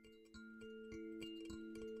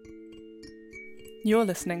You're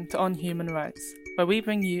listening to On Human Rights, where we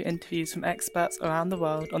bring you interviews from experts around the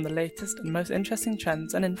world on the latest and most interesting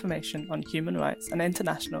trends and information on human rights and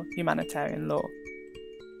international humanitarian law.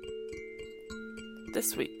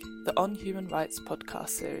 This week, the On Human Rights podcast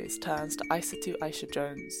series turns to Aissatou Aisha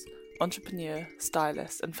Jones, entrepreneur,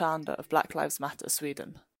 stylist and founder of Black Lives Matter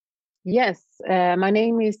Sweden. Yes, my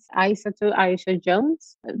name is Aissatou Aisha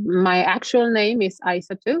Jones. My actual name is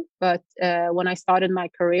Aissatou, but when I started my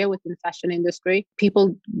career within the fashion industry,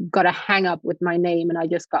 people got a hang up with my name and I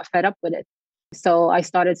just got fed up with it. So I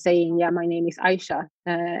started saying, my name is Aisha.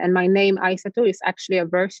 And my name Aissatou is actually a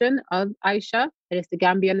version of Aisha. It is the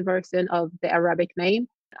Gambian version of the Arabic name.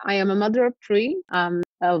 I am a mother of three,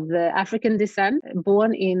 of African descent,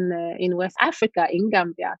 born in West Africa, in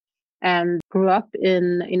Gambia, and grew up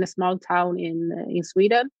in a small town in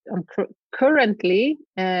Sweden. I'm currently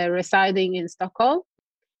residing in Stockholm,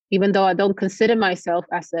 even though I don't consider myself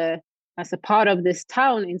as a part of this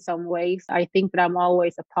town in some ways. I think that I'm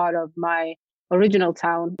always a part of my original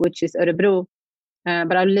town, which is Örebro.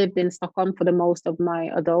 But I lived in Stockholm for the most of my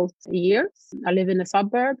adult years. I live in a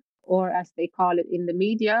suburb, or as they call it in the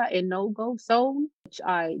media, a no-go zone, which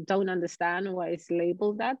I don't understand why it's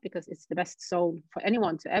labeled that, because it's the best zone for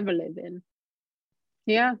anyone to ever live in.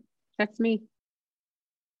 Yeah, that's me.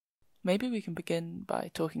 Maybe we can begin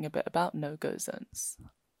by talking a bit about no-go zones.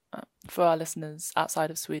 For our listeners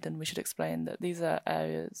outside of Sweden, we should explain that these are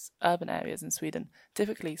urban areas in Sweden,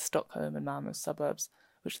 typically Stockholm and Malmö suburbs,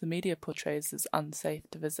 which the media portrays as unsafe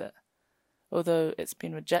to visit. Although it's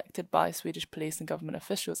been rejected by Swedish police and government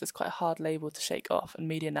officials, it's quite a hard label to shake off, and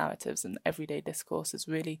media narratives and everyday discourses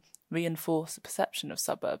really reinforce the perception of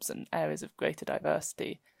suburbs and areas of greater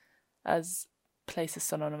diversity as places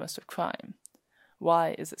synonymous with crime.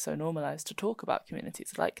 Why is it so normalised to talk about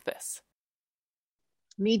communities like this?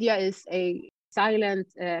 Media is a silent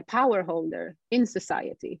power holder in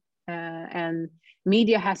society, and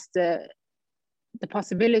media has the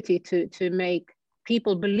possibility to make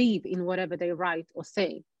people believe in whatever they write or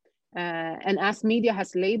say. And as media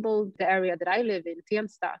has labeled the area that I live in,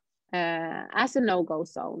 Tensta, as a no-go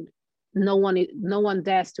zone, no one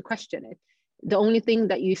dares to question it. The only thing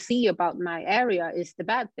that you see about my area is the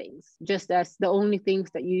bad things, just as the only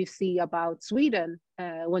things that you see about Sweden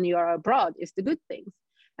when you are abroad is the good things.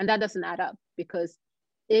 And that doesn't add up, because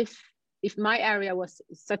if my area was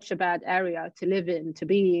such a bad area to live in, to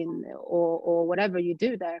be in, or whatever you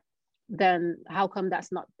do there, then how come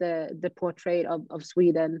that's not the portrait of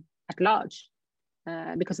Sweden at large?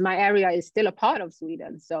 Because my area is still a part of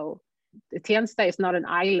Sweden. So Tensta is not an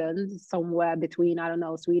island somewhere between, I don't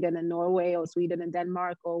know, Sweden and Norway, or Sweden and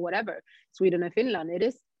Denmark, or whatever, Sweden and Finland. It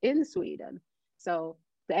is in Sweden. So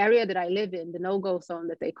the area that I live in, the no-go zone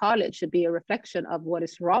that they call it, should be a reflection of what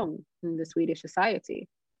is wrong in the Swedish society.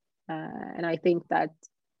 And I think that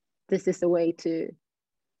this is a way to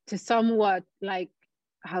somewhat, like,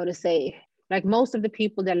 how to say, like most of the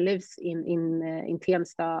people that lives in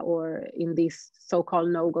Tensta or in these so-called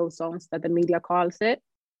no-go zones that the media calls it,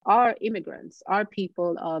 are immigrants, are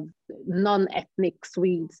people of non-ethnic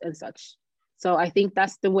Swedes and such. So I think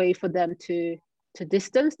that's the way for them to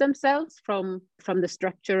distance themselves from the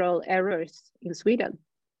structural errors in Sweden.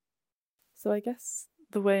 So I guess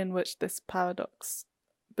the way in which this paradox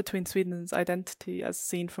between Sweden's identity as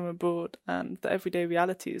seen from abroad and the everyday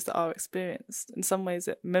realities that are experienced, in some ways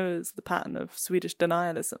it mirrors the pattern of Swedish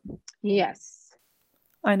denialism. Yes.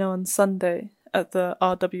 I know on Sunday at the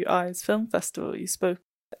RWI's film festival you spoke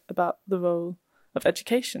about the role of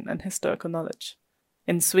education and historical knowledge.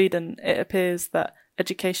 In Sweden, it appears that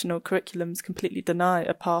educational curriculums completely deny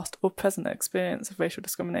a past or present experience of racial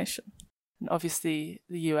discrimination. And obviously,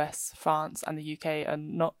 the US, France, and the UK are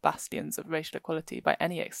not bastions of racial equality by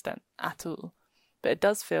any extent at all. But it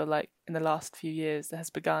does feel like in the last few years there has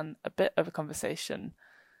begun a bit of a conversation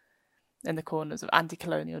in the corners of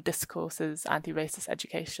anti-colonial discourses, anti-racist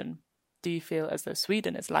education. Do you feel as though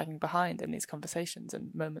Sweden is lagging behind in these conversations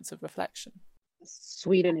and moments of reflection?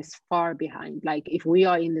 Sweden is far behind. Like, if we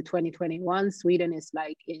are in the 2021, Sweden is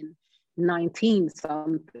like in 19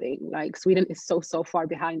 something. Like, Sweden is so far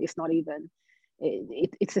behind. It's not even,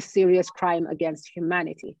 it's a serious crime against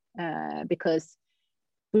humanity, because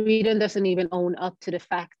Sweden doesn't even own up to the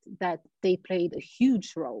fact that they played a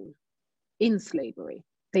huge role in slavery.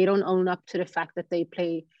 They don't own up to the fact that they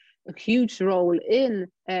play a huge role in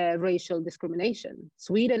racial discrimination.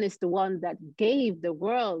 Sweden is the one that gave the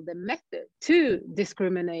world the method to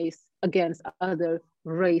discriminate against other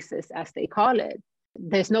races, as they call it.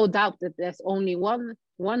 There's no doubt that there's only one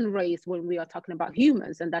race when we are talking about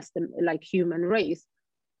humans, and that's the human race.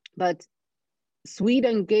 But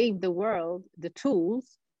Sweden gave the world the tools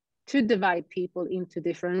to divide people into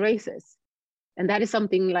different races. And that is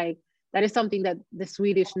something that the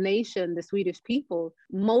Swedish nation, the Swedish people,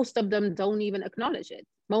 most of them don't even acknowledge it.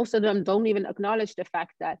 Most of them don't even acknowledge the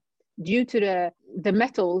fact that due to the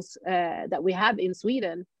metals that we have in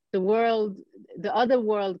Sweden, the other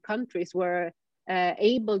world countries were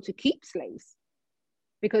able to keep slaves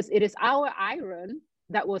because it is our iron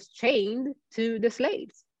that was chained to the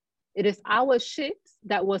slaves. It is our ships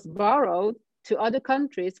that was borrowed to other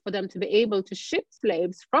countries for them to be able to ship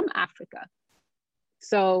slaves from Africa.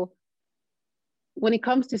 So when it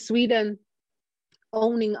comes to Sweden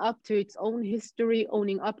owning up to its own history,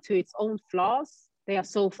 owning up to its own flaws, they are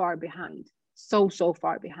so far behind, so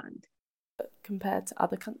far behind. Compared to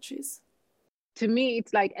other countries? To me,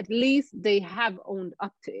 it's like at least they have owned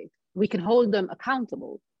up to it. We can hold them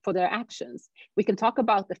accountable for their actions. We can talk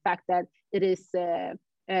about the fact that it is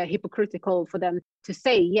hypocritical for them to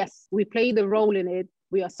say, yes, we played a role in it,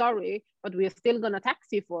 we are sorry, but we are still going to tax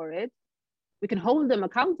you for it. We can hold them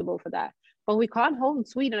accountable for that. But we can't hold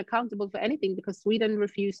Sweden accountable for anything because Sweden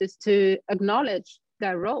refuses to acknowledge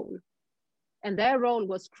their role. And their role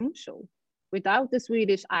was crucial. Without the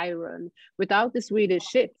Swedish iron, without the Swedish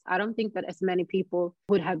ships, I don't think that as many people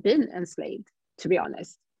would have been enslaved, to be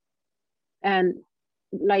honest. And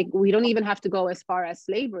like, we don't even have to go as far as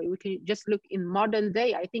slavery. We can just look in modern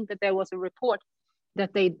day. I think that there was a report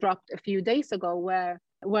that they dropped a few days ago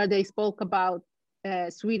where they spoke about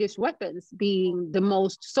Swedish weapons being the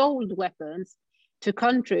most sold weapons to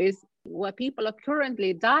countries where people are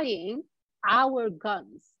currently dying. Our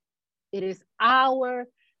guns, it is our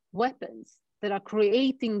weapons that are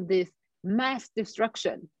creating this mass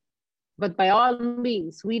destruction. But by all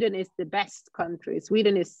means, Sweden is the best country.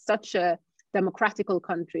 Sweden is such a democratical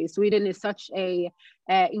country. Sweden is such a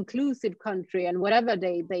inclusive country, and whatever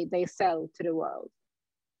they sell to the world.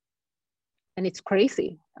 And it's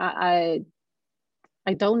crazy. I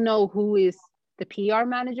don't know who is the PR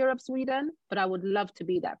manager of Sweden, but I would love to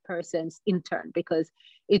be that person's intern, because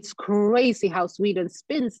it's crazy how Sweden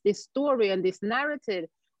spins this story and this narrative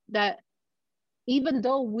that even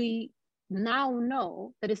though we now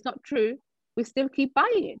know that it's not true, we still keep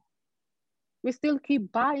buying it. We still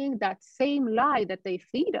keep buying that same lie that they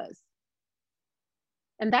feed us.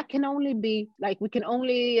 And that can only be, like, we can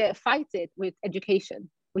only fight it with education.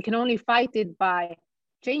 We can only fight it by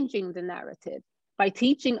changing the narrative, by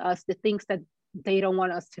teaching us the things that they don't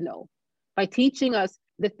want us to know, by teaching us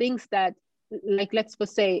the things that, like, let's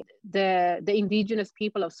just say the indigenous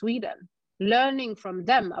people of Sweden, learning from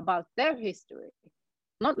them about their history,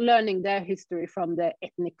 not learning their history from the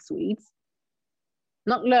ethnic Swedes,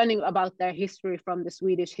 not learning about their history from the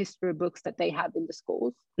Swedish history books that they have in the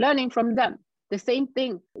schools, learning from them. The same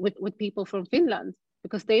thing with people from Finland,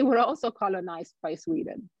 because they were also colonized by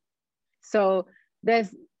Sweden. So there's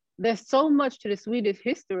so much to the Swedish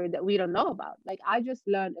history that we don't know about. Like, I just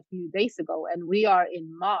learned a few days ago, and we are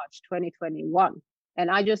in March 2021. And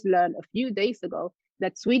I just learned a few days ago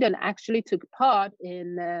that Sweden actually took part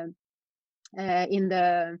in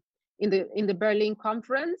the Berlin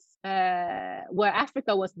conference, where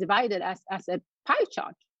Africa was divided as a pie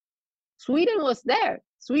chart. Sweden was there.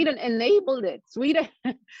 Sweden enabled it.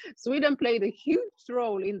 Sweden played a huge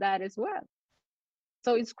role in that as well.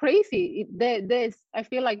 So it's crazy. I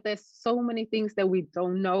feel like there's so many things that we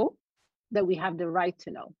don't know that we have the right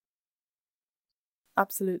to know.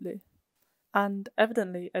 Absolutely. And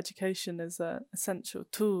evidently, education is an essential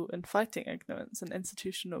tool in fighting ignorance and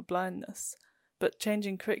institutional blindness. But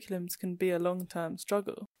changing curriculums can be a long-term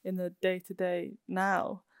struggle. In the day-to-day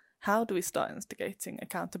now, how do we start instigating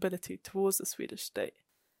accountability towards the Swedish state?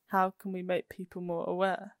 How can we make people more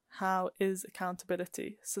aware? How is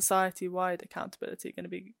accountability, society-wide accountability, going to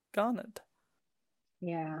be garnered?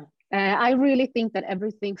 Yeah, I really think that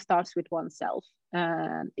everything starts with oneself.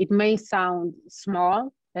 It may sound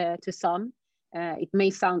small to some. It may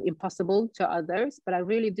sound impossible to others, but I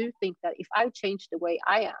really do think that if I change the way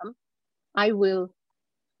I am, I will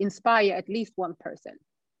inspire at least one person.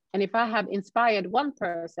 And if I have inspired one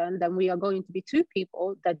person, then we are going to be two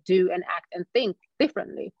people that do and act and think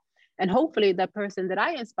differently. And hopefully the person that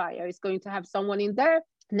I inspire is going to have someone in their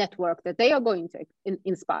network that they are going to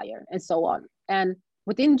inspire, and so on. And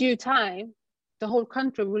within due time, the whole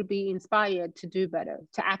country will be inspired to do better,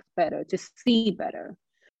 to act better, to see better.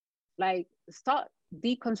 Like, start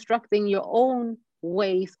deconstructing your own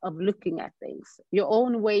ways of looking at things, your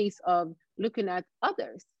own ways of looking at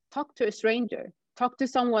others. Talk to a stranger, talk to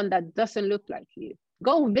someone that doesn't look like you.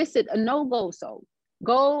 Go visit a no-go zone.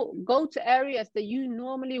 Go to areas that you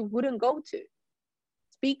normally wouldn't go to.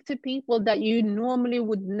 Speak to people that you normally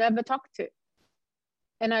would never talk to.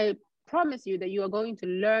 And I promise you that you are going to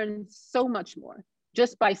learn so much more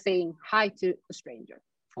just by saying hi to a stranger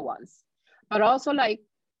for once. But also like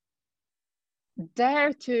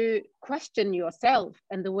dare to question yourself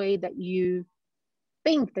and the way that you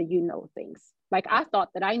think that you know things. Like I thought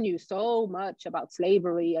that I knew so much about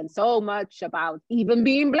slavery and so much about even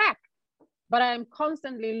being Black, but I'm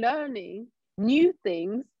constantly learning new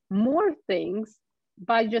things, more things,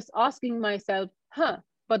 by just asking myself,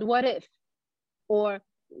 but what if? Or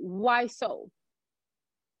why so?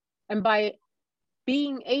 And by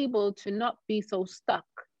being able to not be so stuck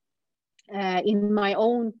in my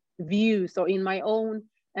own views or in my own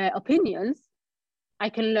opinions, I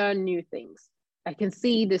can learn new things. I can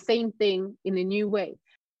see the same thing in a new way.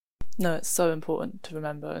 No, it's so important to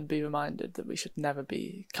remember and be reminded that we should never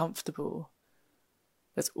be comfortable.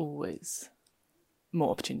 There's always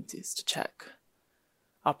more opportunities to check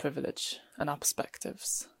our privilege and our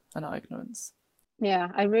perspectives and our ignorance. Yeah,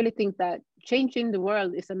 I really think that changing the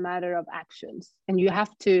world is a matter of actions, and you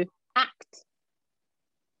have to act.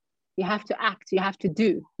 You have to act, you have to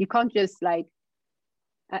do. You can't just like,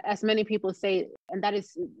 as many people say, and that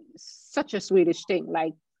is such a Swedish thing,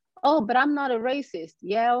 like, oh, but I'm not a racist.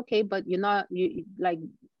 Yeah, okay, but you're not, you like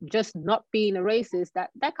just not being a racist,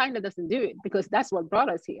 that kind of doesn't do it, because that's what brought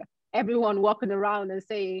us here. Everyone walking around and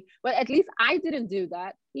saying, well, at least I didn't do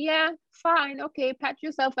that. Yeah, fine, okay, pat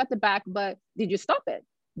yourself at the back, but did you stop it?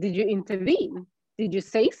 Did you intervene? Did you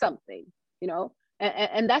say something? You know,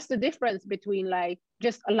 and that's the difference between like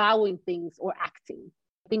just allowing things or acting.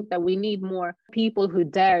 I think that we need more people who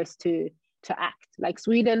dares to act. Like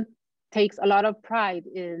Sweden takes a lot of pride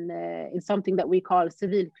in something that we call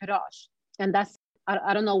civil courage, and that's,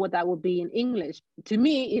 I don't know what that would be in English. To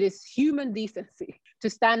me, it is human decency to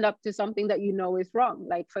stand up to something that you know is wrong.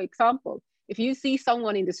 Like, for example, if you see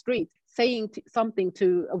someone in the street saying something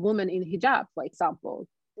to a woman in hijab, for example,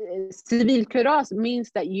 civil courage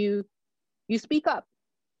means that you speak up.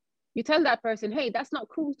 You tell that person, hey, that's not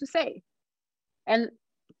cool to say. And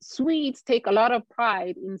Swedes take a lot of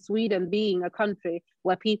pride in Sweden being a country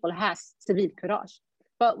where people has civil courage,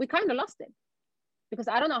 but we kind of lost it. Because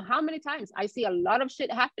I don't know how many times I see a lot of shit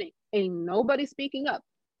happening and nobody's speaking up.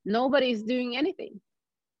 Nobody's doing anything.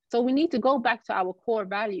 So we need to go back to our core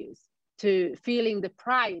values, to feeling the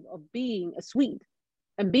pride of being a Swede.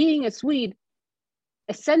 And being a Swede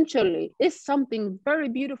essentially is something very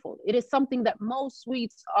beautiful. It is something that most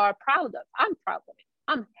Swedes are proud of. I'm proud of it.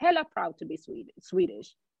 I'm hella proud to be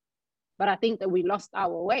Swedish. But I think that we lost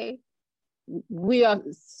our way. We are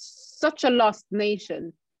such a lost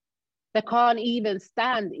nation that can't even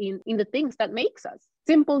stand in the things that makes us.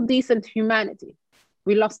 Simple, decent humanity.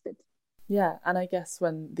 We lost it. Yeah, and I guess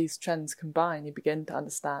when these trends combine, you begin to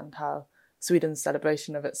understand how Sweden's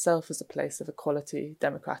celebration of itself as a place of equality,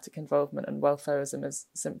 democratic involvement and welfarism is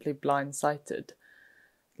simply blind-sighted.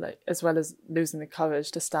 Like, as well as losing the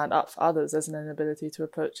courage to stand up for others as an inability to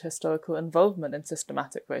approach historical involvement in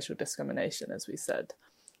systematic racial discrimination, as we said,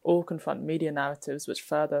 or confront media narratives which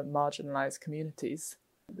further marginalise communities.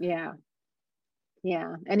 Yeah.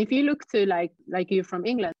 And if you look to like you're from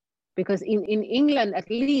England, because in England, at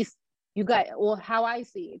least you guys, or how I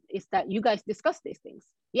see it, is that you guys discuss these things.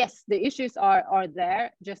 Yes, the issues are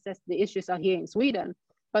there, just as the issues are here in Sweden.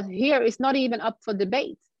 But here it's not even up for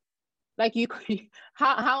debate. Like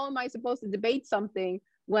how am I supposed to debate something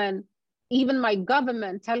when even my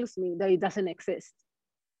government tells me that it doesn't exist?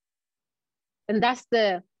 And that's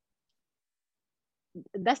the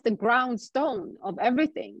ground stone of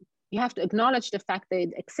everything. You have to acknowledge the fact that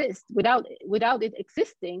it exists. Without it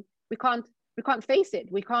existing, we can't face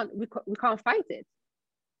it. We can't fight it.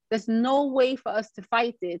 There's no way for us to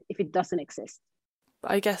fight it if it doesn't exist.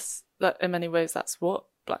 But I guess that in many ways that's what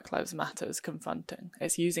Black Lives Matter is confronting.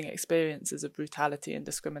 It's using experiences of brutality and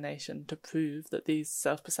discrimination to prove that these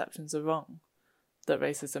self-perceptions are wrong, that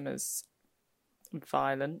racism is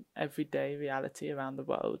violent, everyday reality around the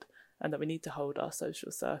world, and that we need to hold our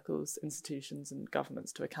social circles, institutions and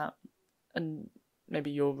governments to account. And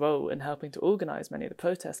maybe your role in helping to organise many of the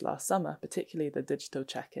protests last summer, particularly the digital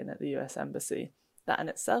check-in at the US Embassy, that in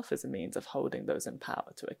itself is a means of holding those in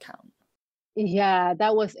power to account. Yeah,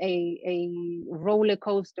 that was a roller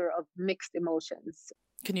coaster of mixed emotions.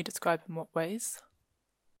 Can you describe in what ways?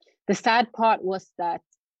 The sad part was that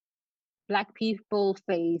Black people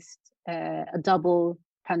faced a double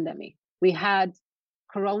pandemic. We had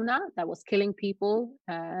Corona that was killing people,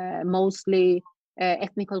 mostly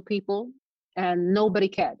ethnical people, and nobody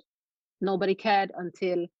cared. Nobody cared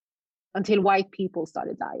until white people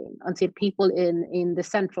started dying, until people in the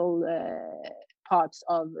central parts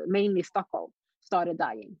of mainly Stockholm started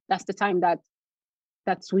dying. That's the time that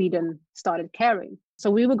that Sweden started caring. So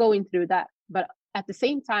we were going through that. But at the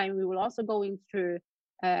same time, we were also going through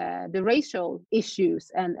the racial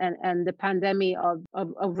issues and the pandemic of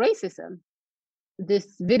racism.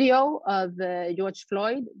 This video of George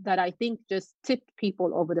Floyd that I think just tipped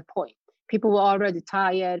people over the point. People were already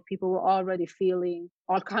tired. People were already feeling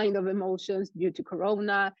all kind of emotions due to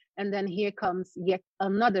Corona. And then here comes yet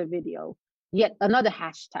another video, yet another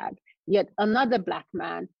hashtag, yet another Black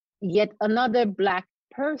man, yet another Black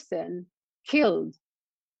person killed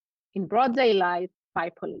in broad daylight by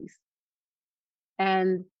police.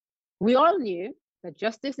 And we all knew that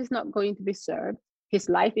justice is not going to be served. His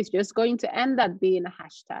life is just going to end up being a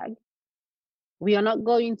hashtag. We are not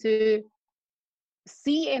going to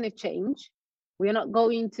see any change. We are not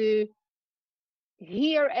going to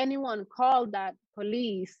hear anyone call that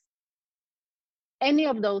police any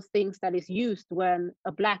of those things that is used when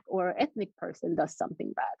a Black or ethnic person does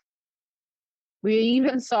something bad. We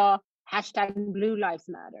even saw hashtag Blue Lives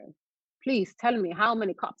Matter. Please tell me how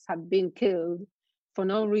many cops have been killed for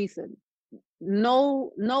no reason.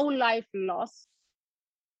 No life lost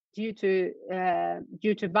due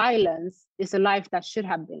to violence is a life that should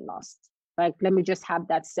have been lost. Like, let me just have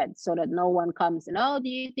that said so that no one comes and, oh, do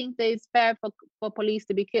you think that it's fair for police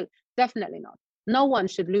to be killed? Definitely not. No one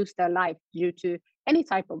should lose their life due to any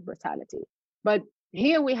type of brutality. But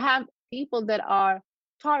here we have people that are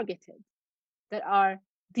targeted, that are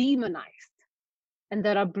demonized, and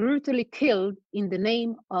that are brutally killed in the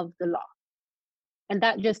name of the law. And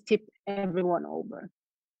that just tipped everyone over,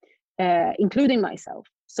 including myself.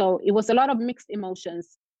 So it was a lot of mixed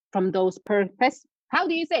emotions from those perspectives.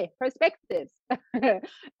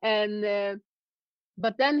 And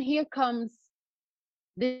but then here comes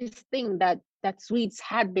this thing that Swedes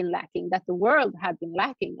had been lacking, that the world had been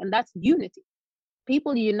lacking, and that's unity.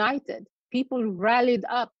 People united, people rallied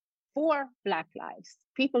up for Black lives,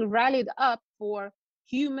 people rallied up for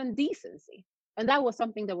human decency. And that was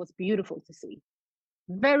something that was beautiful to see.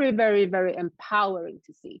 Very, very, very empowering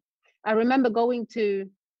to see. I remember going to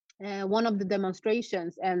one of the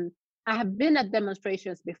demonstrations, and I have been at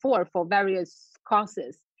demonstrations before for various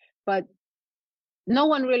causes, but no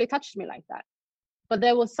one really touched me like that. But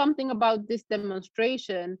there was something about this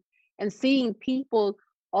demonstration and seeing people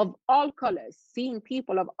of all colors, seeing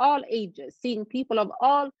people of all ages, seeing people of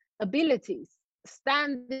all abilities,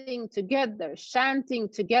 standing together, chanting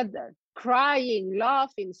together, crying,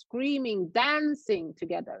 laughing, screaming, dancing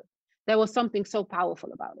together. There was something so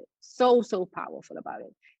powerful about it, so powerful about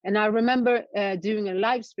it. And I remember doing a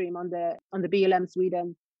live stream on the BLM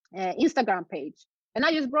Sweden Instagram page, and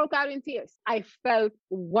I just broke out in tears. I felt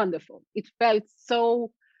wonderful. It felt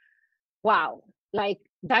so, wow. Like,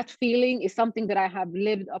 that feeling is something that I have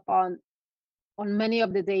lived upon on many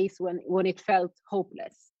of the days when it felt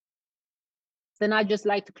hopeless. Then I just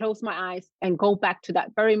like to close my eyes and go back to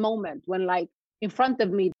that very moment when, like, in front of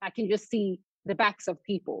me, I can just see the backs of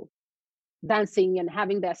people dancing and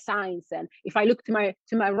having their signs. And if I look to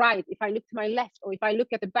my right, if I look to my left, or if I look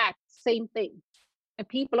at the back, same thing. And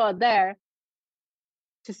people are there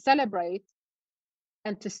to celebrate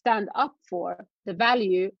and to stand up for the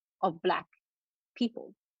value of Black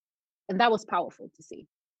people. And that was powerful to see,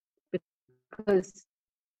 because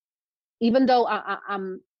even though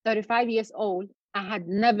I'm 35 years old, I had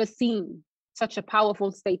never seen such a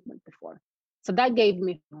powerful statement before. So that gave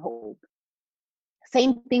me hope.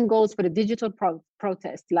 Same thing goes for the digital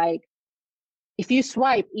protest. Like, if you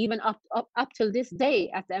swipe even up till this day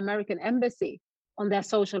at the American Embassy on their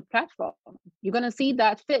social platform, you're going to see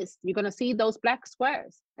that fist, you're going to see those black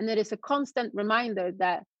squares. And it is a constant reminder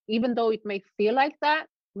that even though it may feel like that,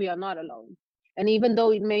 we are not alone. And even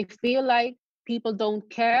though it may feel like people don't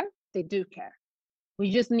care, they do care.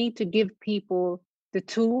 We just need to give people the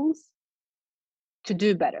tools to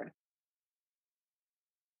do better.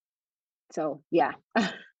 So, yeah.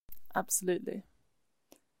 Absolutely.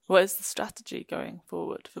 What is the strategy going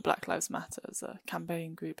forward for Black Lives Matter as a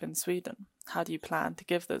campaign group in Sweden? How do you plan to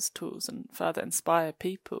give those tools and further inspire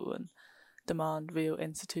people and demand real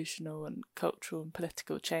institutional and cultural and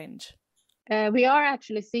political change? We are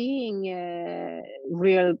actually seeing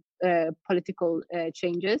real political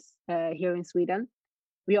changes here in Sweden.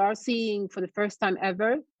 We are seeing, for the first time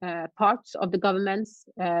ever, parts of the government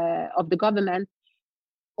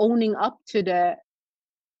owning up to the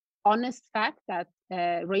honest fact that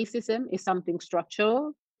racism is something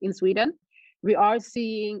structural in Sweden. We are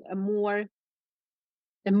seeing a more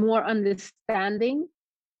understanding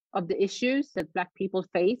of the issues that Black people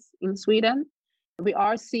face in Sweden. We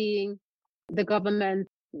are seeing the government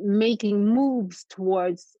making moves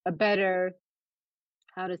towards a better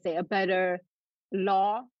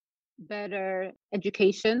law better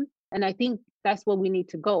education. And I think that's where we need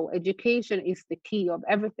to go. Education is the key of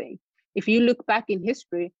everything. If you look back in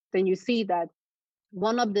history, then you see that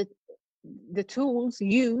one of the tools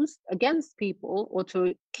used against people or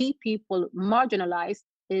to keep people marginalized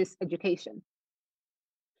is education.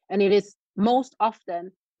 And it is most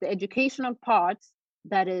often the educational part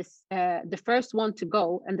that is the first one to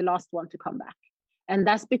go and the last one to come back. And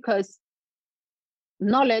that's because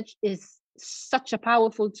knowledge is such a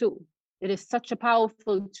powerful tool. It is such a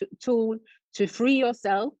powerful tool to free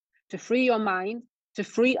yourself, to free your mind, to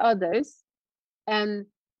free others, and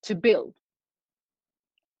to build.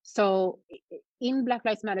 So in Black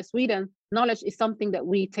Lives Matter Sweden, knowledge is something that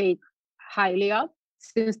we take highly up.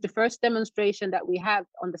 Since the first demonstration that we have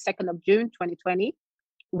on the 2nd of June, 2020,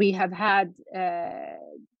 we have had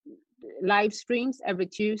live streams every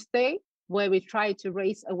Tuesday where we try to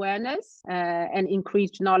raise awareness and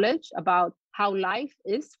increase knowledge about how life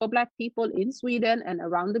is for Black people in Sweden and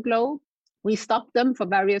around the globe. We stopped them for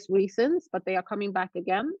various reasons, but they are coming back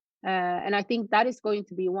again. And I think that is going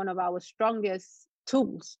to be one of our strongest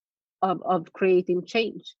tools of creating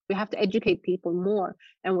change. We have to educate people more,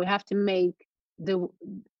 and we have to make the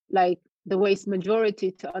vast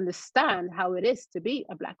majority to understand how it is to be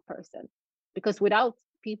a Black person. Because without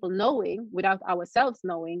people knowing, without ourselves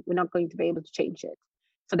knowing, we're not going to be able to change it.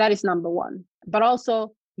 So that is number one. But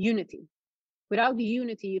also unity. Without the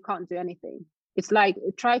unity, you can't do anything. It's like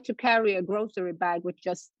try to carry a grocery bag with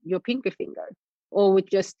just your pinky finger or with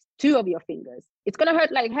just 2 of your fingers. It's going to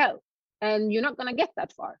hurt like hell, and you're not going to get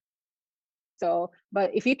that far. So,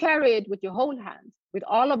 but if you carry it with your whole hand, with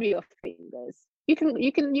all of your fingers, you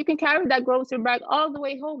can carry that grocery bag all the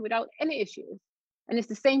way home without any issues. And it's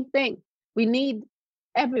the same thing. We need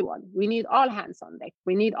everyone. We need all hands on deck.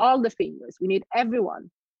 We need all the fingers. We need everyone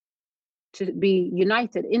to be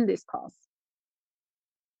united in this cause.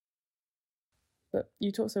 But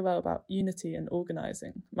you talk so well about unity and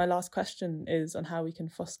organising. My last question is on how we can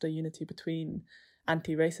foster unity between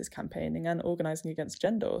anti-racist campaigning and organising against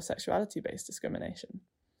gender or sexuality-based discrimination.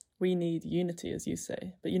 We need unity, as you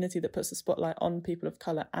say, but unity that puts a spotlight on people of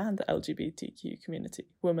colour and the LGBTQ community,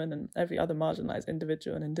 women and every other marginalised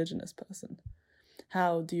individual and Indigenous person.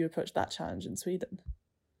 How do you approach that challenge in Sweden?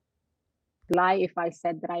 Lie if I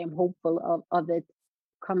said that I am hopeful of it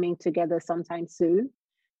coming together sometime soon.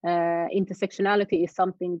 Intersectionality is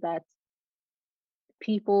something that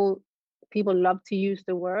people love to use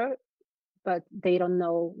the word, but they don't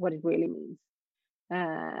know what it really means.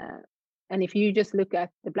 And if you just look at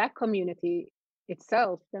the Black community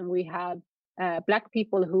itself, then we have Black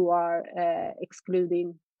people who are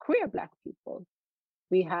excluding queer Black people.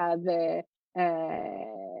 We have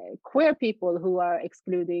queer people who are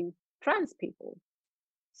excluding trans people.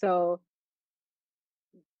 So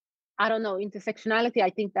I don't know, intersectionality, I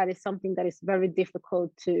think that is something that is very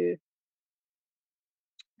difficult to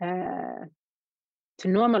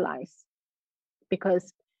normalize,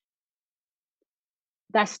 because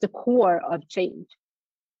that's the core of change.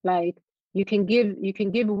 Like you can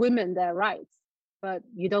give women their rights, but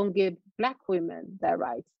you don't give Black women their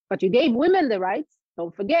rights. But you gave women the rights.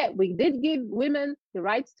 Don't forget, we did give women the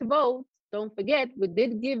rights to vote. Don't forget, we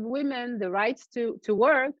did give women the rights to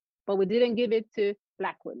work, but we didn't give it to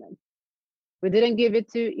Black women. We didn't give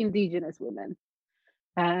it to Indigenous women.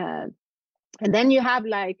 And then you have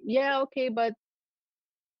like, yeah, okay, but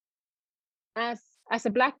as a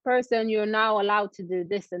Black person, you're now allowed to do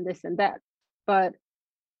this and this and that. But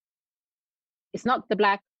it's not the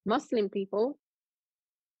Black Muslim people.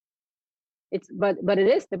 But it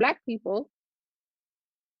is the Black people.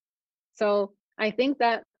 So I think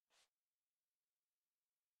that,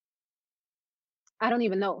 I don't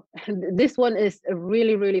even know. This one is a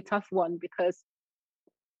really, really tough one, because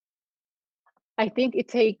I think it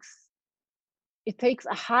takes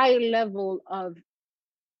a high level of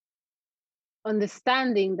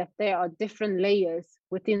understanding that there are different layers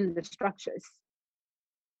within the structures.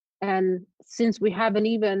 And since we haven't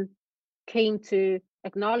even came to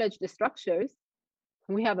acknowledge the structures,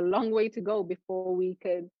 we have a long way to go before we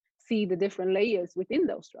could see the different layers within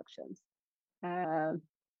those structures.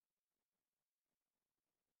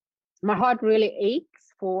 My heart really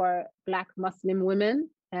aches for Black Muslim women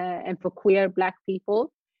and for queer Black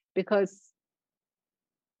people, because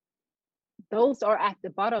those are at the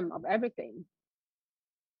bottom of everything.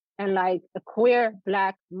 And like a queer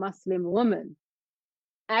Black Muslim woman,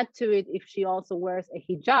 add to it if she also wears a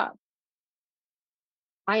hijab,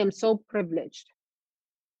 I am so privileged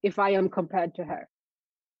if I am compared to her.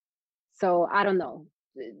 So I don't know.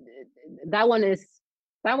 That one is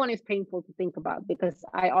painful to think about, because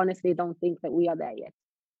I honestly don't think that we are there yet.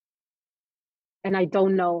 And I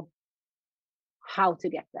don't know how to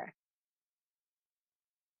get there.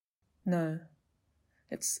 No,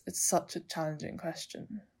 it's such a challenging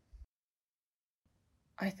question.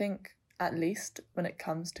 I think, at least when it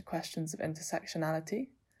comes to questions of intersectionality,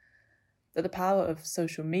 that the power of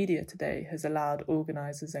social media today has allowed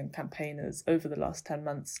organisers and campaigners over the last 10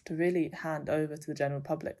 months to really hand over to the general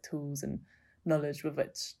public tools and knowledge with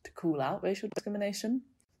which to call out racial discrimination.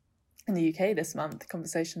 In the UK this month,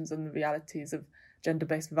 conversations on the realities of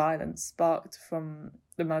gender-based violence sparked from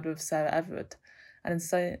the murder of Sarah Everard, and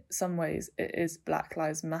in some ways it is Black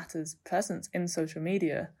Lives Matter's presence in social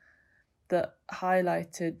media that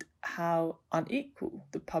highlighted how unequal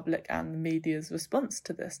the public and the media's response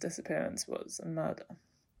to this disappearance was and murder.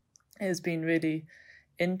 It has been really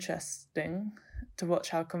interesting to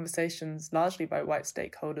watch how conversations, largely by white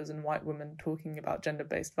stakeholders and white women talking about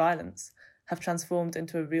gender-based violence, have transformed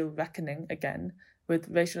into a real reckoning again with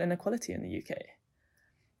racial inequality in the UK.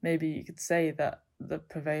 Maybe you could say that the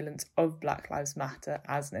prevalence of Black Lives Matter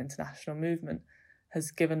as an international movement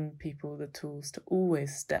has given people the tools to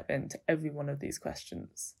always step into every one of these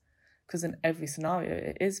questions. Because in every scenario,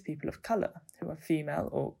 it is people of colour who are female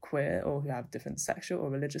or queer or who have different sexual or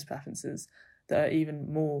religious preferences that are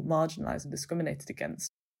even more marginalised and discriminated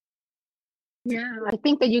against. Yeah, I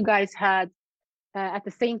think that you guys had, at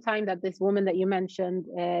the same time that this woman that you mentioned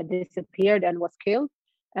disappeared and was killed,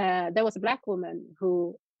 there was a Black woman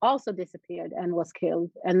who also disappeared and was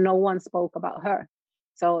killed, and no one spoke about her.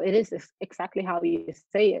 So it is exactly how you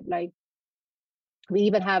say it. Like, we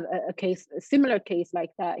even have a similar case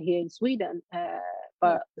like that here in Sweden.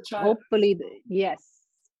 But hopefully,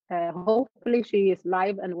 hopefully she is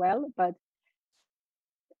live and well. But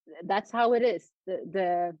that's how it is.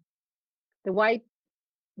 The white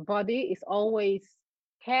body is always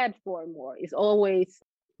cared for more, is always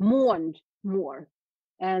mourned more,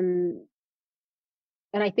 and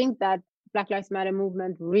I think that Black Lives Matter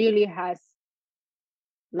movement really has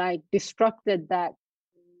disrupted that,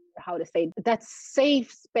 that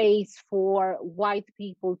safe space for white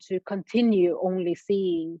people to continue only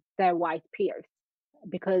seeing their white peers.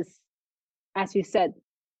 Because, as you said,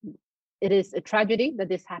 it is a tragedy that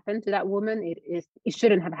this happened to that woman. It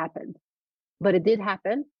shouldn't have happened, but it did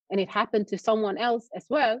happen, and it happened to someone else as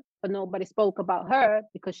well, but nobody spoke about her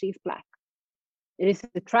because she's Black. It is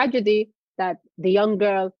a tragedy that the young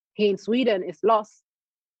girl here in Sweden is lost,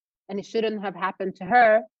 and it shouldn't have happened to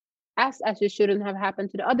her, as it shouldn't have happened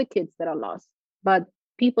to the other kids that are lost. But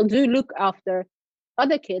people do look after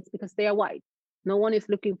other kids because they are white. No one is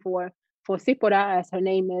looking for Sipora, as her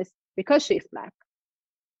name is, because she's Black.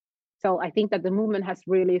 So I think that the movement has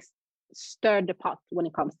really stirred the pot when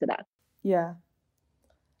it comes to that. Yeah.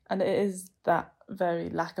 And it is that very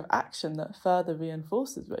lack of action that further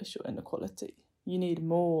reinforces racial inequality. You need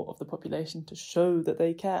more of the population to show that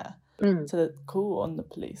they care, to call on the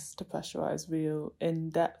police to pressurise real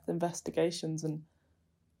in-depth investigations and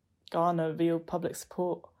garner real public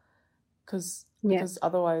support. Because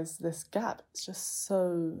otherwise this gap is just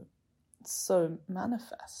so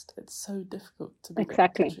manifest. It's so difficult to be able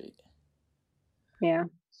to treat. Yeah.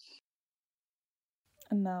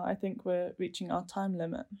 And now I think we're reaching our time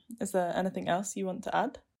limit. Is there anything else you want to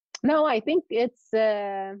add? No, I think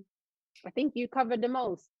I think you covered the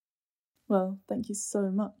most. Well, thank you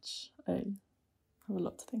so much. I have a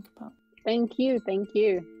lot to think about. Thank you.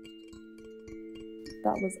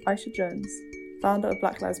 That was Aisha Jones, founder of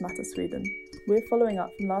Black Lives Matter Sweden. We're following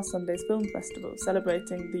up from last Sunday's film festival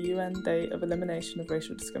celebrating the UN Day of Elimination of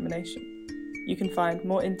Racial Discrimination. You can find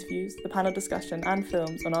more interviews, the panel discussion and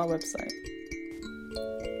films on our website.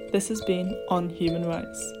 This has been On Human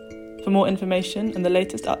Rights. For more information and the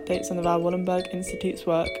latest updates on the Raoul Wallenberg Institute's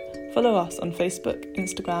work, follow us on Facebook,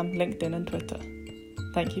 Instagram, LinkedIn and Twitter.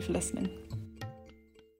 Thank you for listening.